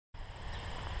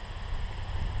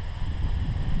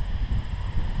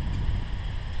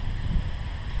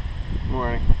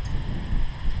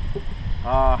In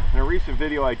a recent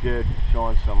video I did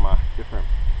showing some different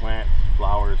plants,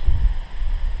 flowers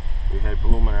we had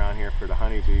blooming around here for the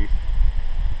honeybees.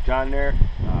 John there,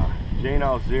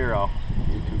 JNL0,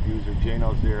 YouTube user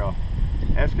JNL0,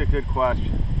 asked a good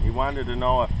question. He wanted to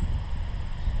know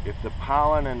if the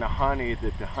pollen and the honey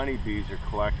that the honeybees are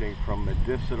collecting from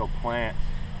medicinal plants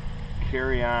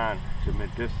carry on to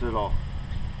medicinal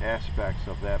aspects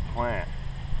of that plant.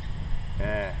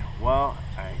 Well,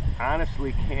 I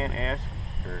honestly can't answer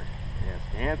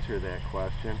that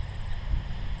question,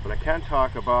 but I can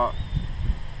talk about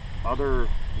other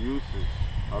uses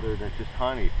other than just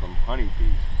honey from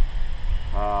honeybees.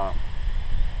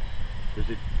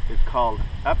 It's called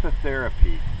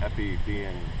apitherapy, epi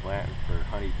being Latin for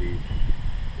honeybees.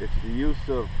 It's the use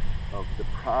of the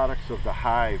products of the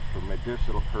hive for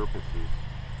medicinal purposes.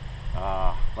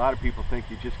 A lot of people think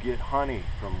you just get honey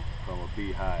from a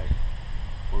beehive.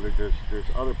 Well, there's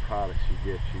other products you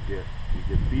get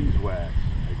beeswax.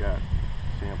 I got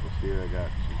samples here. I got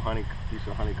some piece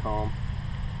of honeycomb.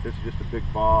 This is just a big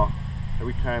ball.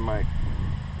 Every time I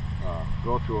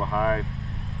go through a hive,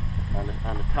 on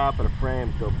the top of the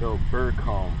frames they'll build bird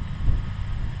comb.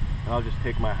 And I'll just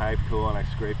take my hive tool and I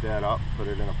scrape that up, put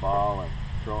it in a ball, and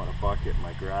throw it in a bucket in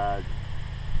my garage.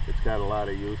 It's got a lot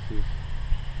of uses.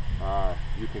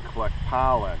 You can collect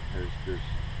pollen. There's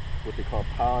what they call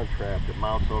pollen trap that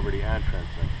mounts over the entrance,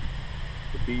 and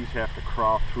the bees have to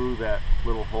crawl through that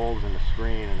little holes in the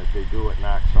screen, and if they do, it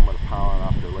knocks some of the pollen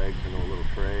off their legs into a little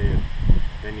tray, and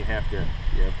then you have to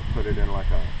put it in like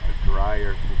a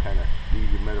dryer, some kind of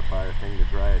dehumidifier thing to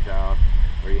dry it down,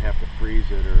 or you have to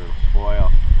freeze it or it'll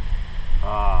spoil.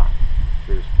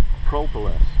 There's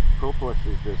propolis. Propolis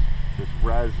is this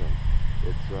resin.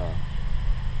 It's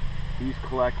bees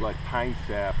collect like pine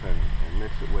sap and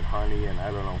mix it with honey, and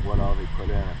I don't know what all they put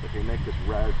in it, but they make this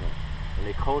resin, and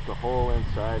they coat the whole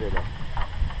inside of the, I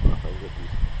don't know if I can get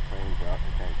these frames out,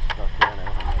 they're kind of stuck in it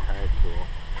with my hive tool,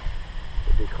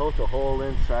 but they coat the whole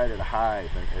inside of the hive,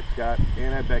 and it's got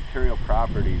antibacterial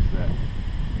properties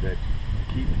that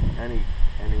keep any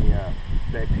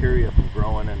bacteria from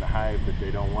growing in the hive that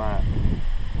they don't want.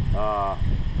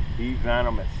 Bee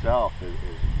venom itself is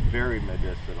very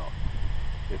medicinal.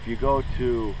 If you go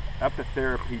to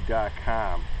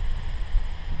apitherapy.com,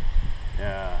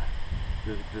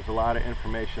 there's a lot of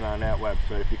information on that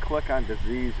website. If you click on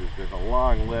diseases, there's a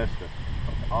long list of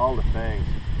all the things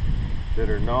that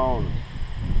are known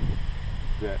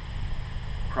that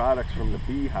products from the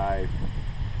beehive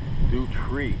do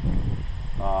treat.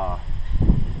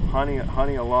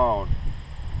 Honey alone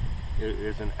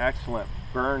is an excellent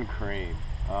burn cream.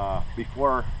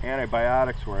 Before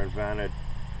antibiotics were invented,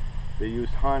 they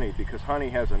used honey because honey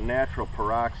has a natural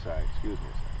peroxide. Excuse me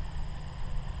a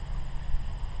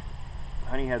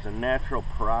second. Honey has a natural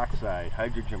peroxide,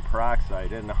 hydrogen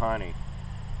peroxide in the honey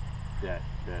that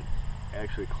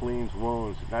actually cleans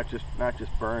wounds, not just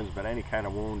burns, but any kind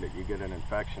of wound that you get an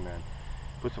infection in.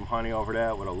 Put some honey over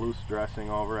that with a loose dressing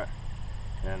over it,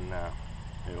 and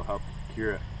it'll help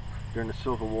cure it. During the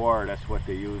Civil War, that's what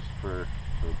they used for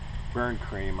burn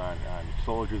cream on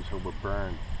soldiers who were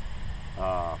burned.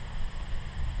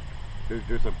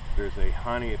 There's a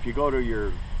honey. If you go to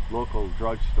your local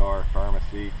drugstore,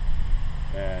 pharmacy,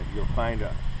 and you'll find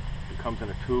it comes in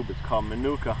a tube. It's called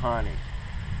Manuka honey.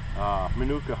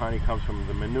 Manuka honey comes from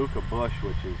the Manuka bush,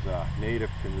 which is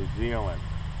native to New Zealand.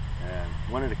 And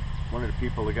one of the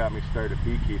people that got me started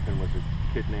beekeeping was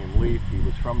a kid named Leaf. He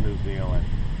was from New Zealand,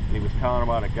 and he was telling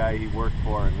about a guy he worked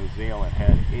for in New Zealand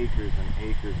had acres and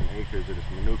acres and acres of this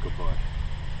Manuka bush.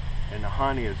 And the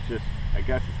honey is just, I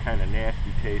guess it's kind of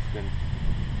nasty tasting,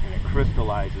 and it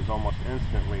crystallizes almost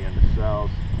instantly into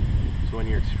cells. So when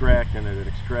you're extracting it, it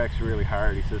extracts really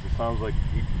hard. He says it sounds like,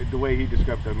 the way he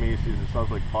described it to me, he says it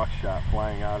sounds like buckshot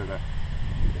flying out of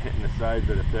hitting the sides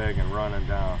of the thing and running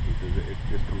down. He says it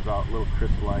just comes out little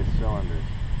crystallized cylinders.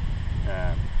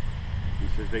 And he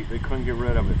says they couldn't get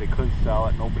rid of it. They couldn't sell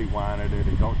it. Nobody wanted it.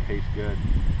 It don't taste good.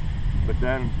 But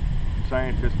then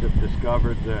scientists have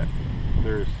discovered that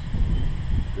there's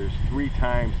 3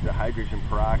 times the hydrogen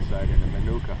peroxide in the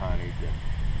Manuka honey.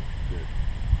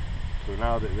 So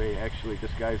now that the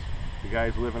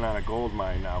guy's living on a gold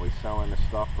mine now. He's selling this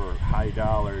stuff for high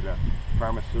dollar to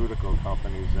pharmaceutical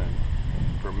companies and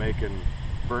for making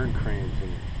burn creams,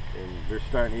 and they're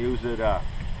starting to use it.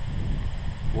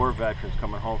 War veterans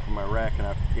coming home from Iraq and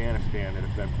Afghanistan that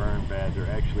have been burned bad, they're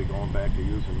actually going back to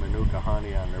using Manuka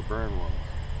honey on their burn wounds.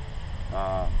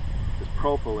 There's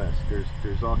propolis.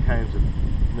 There's all kinds of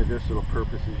medicinal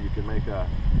purposes. You can make a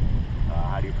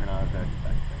how do you pronounce that?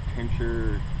 A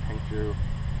tincture.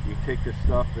 You take this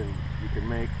stuff and you can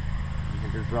make You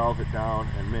can dissolve it down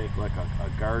and make like a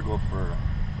gargle for a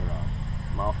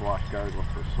mouthwash gargle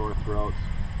for sore throats.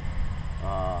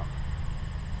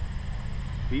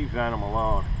 Bee venom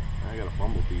alone, I got a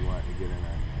bumblebee wanting to get in on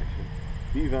the action.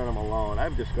 Bee venom alone,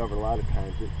 I've discovered a lot of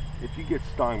times that if you get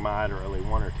stung moderately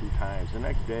 1 or 2 times, the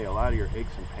next day a lot of your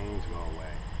aches and pains go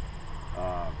away.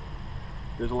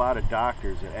 There's a lot of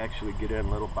doctors that actually get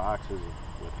in little boxes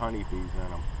with honeybees in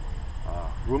them.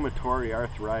 Rheumatoid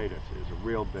arthritis is a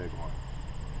real big one.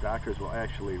 Doctors will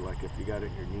actually, like if you got it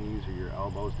in your knees or your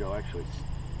elbows, they'll actually,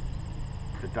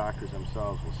 the doctors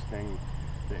themselves will sting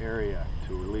the area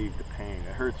to relieve the pain.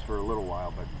 It hurts for a little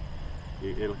while, but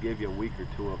it'll give you a week or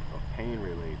 2 of pain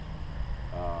relief.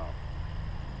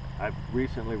 I've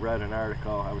recently read an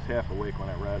article, I was half awake when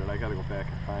I read it, I gotta go back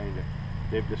and find it.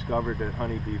 They've discovered that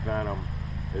honeybee venom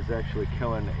is actually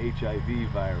killing the HIV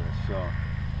virus, so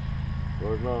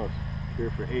Lord knows,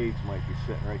 cure for AIDS might be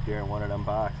sitting right there in one of them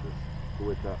boxes. Who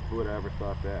would have ever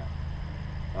thought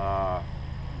that?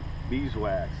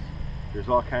 Beeswax. There's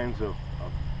all kinds of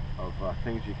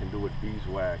things you can do with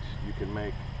beeswax. You can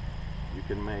make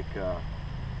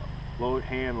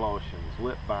hand lotions,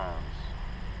 lip balms,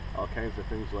 all kinds of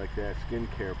things like that.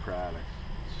 Skincare products,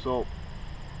 soap,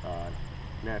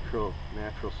 natural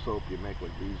soap you make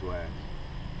with beeswax,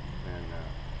 and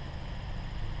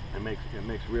it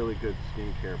makes really good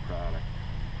skincare product.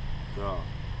 So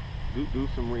do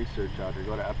some research out there.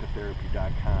 Go to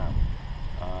apitherapy.com.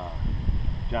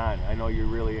 John, I know you're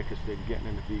really interested in getting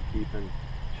into beekeeping.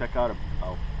 Check out a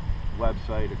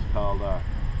website. It's called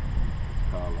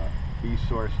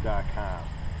beesource.com.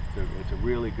 It's a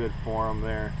really good forum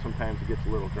there. Sometimes it gets a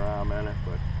little drama in it,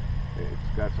 but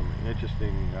it's got some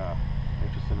interesting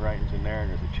writings in there, and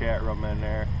there's a chat room in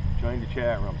there. Join the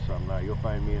chat room some night. You'll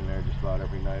find me in there just about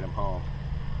every night I'm home.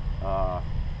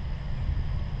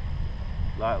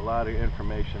 Lot of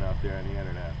information out there on the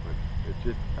internet, but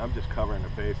I'm just covering the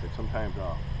basics. Sometimes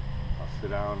I'll sit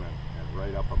down and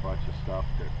write up a bunch of stuff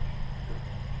that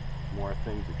more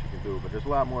things that you can do. But there's a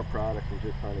lot more products than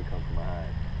just honey come from a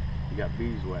hive. You got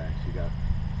beeswax, you got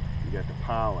the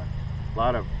pollen. A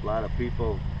lot of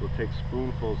people will take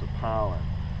spoonfuls of pollen.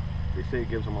 They say it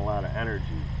gives them a lot of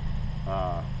energy.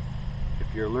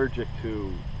 If you're allergic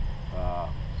to,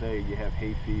 say you have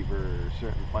hay fever or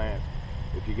certain plants,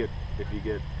 if you get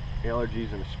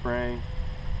allergies in the spring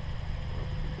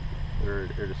or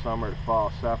the summer or the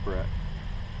fall separate,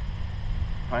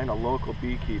 find a local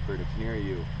beekeeper that's near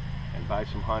you and buy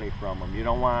some honey from them. You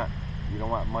don't want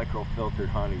micro-filtered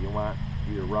honey. You want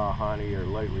either raw honey or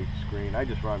lightly screened. I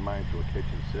just run mine through a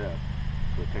kitchen sieve,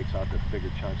 so it takes out the bigger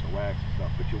chunks of wax and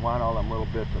stuff. But you want all them little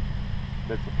bits of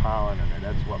pollen in there.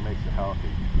 That's what makes it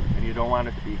healthy. And you don't want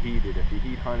it to be heated. If you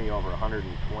heat honey over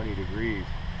 120 degrees,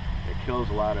 it kills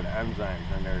a lot of the enzymes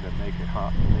in there that make it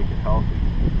healthy.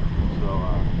 So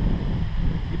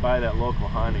you buy that local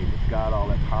honey that's got all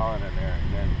that pollen in there,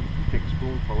 and then you take a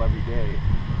spoonful every day,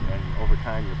 and over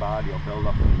time your body will build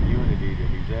up an immunity to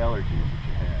these allergies that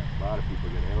you have. A lot of people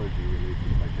get allergy relief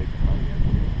just by taking honey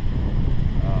every day.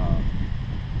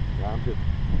 I'm just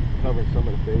covering some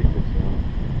of the basics now,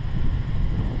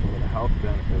 some of the health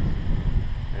benefits.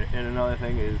 And another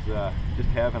thing is just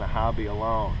having a hobby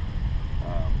alone.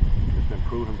 It's been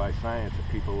proven by science that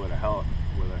people with a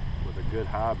good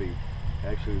hobby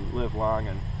actually live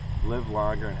longer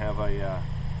and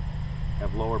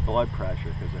have lower blood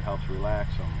pressure, because it helps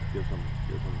relax them. It gives them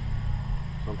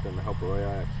something to help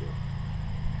relax. So,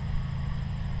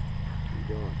 keep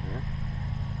going, huh?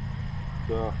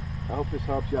 So I hope this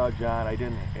helps you out, John. I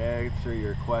didn't answer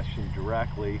your question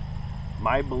directly.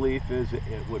 My belief is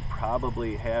it would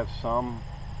probably have some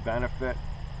benefit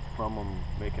from them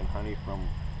making honey from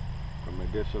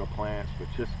medicinal plants, but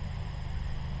just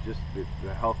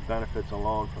the health benefits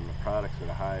alone from the products of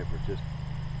the hive are just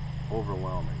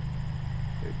overwhelming.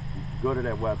 You go to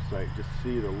that website, just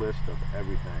see the list of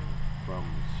everything from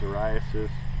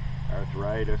psoriasis,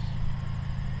 arthritis,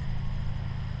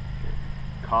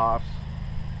 coughs,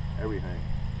 everything.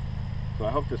 So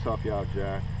I hope this helped you out,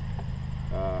 John.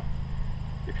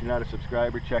 If you're not a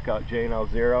subscriber, check out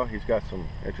JNL0. He's got some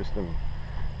interesting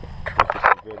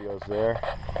videos there.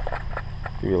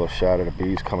 Give you a little shot of the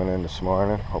bees coming in this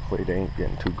morning. Hopefully they ain't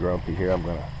getting too grumpy here. I'm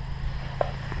gonna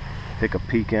take a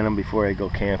peek in them before I go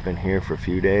camping here for a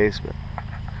few days. But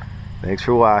thanks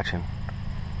for watching.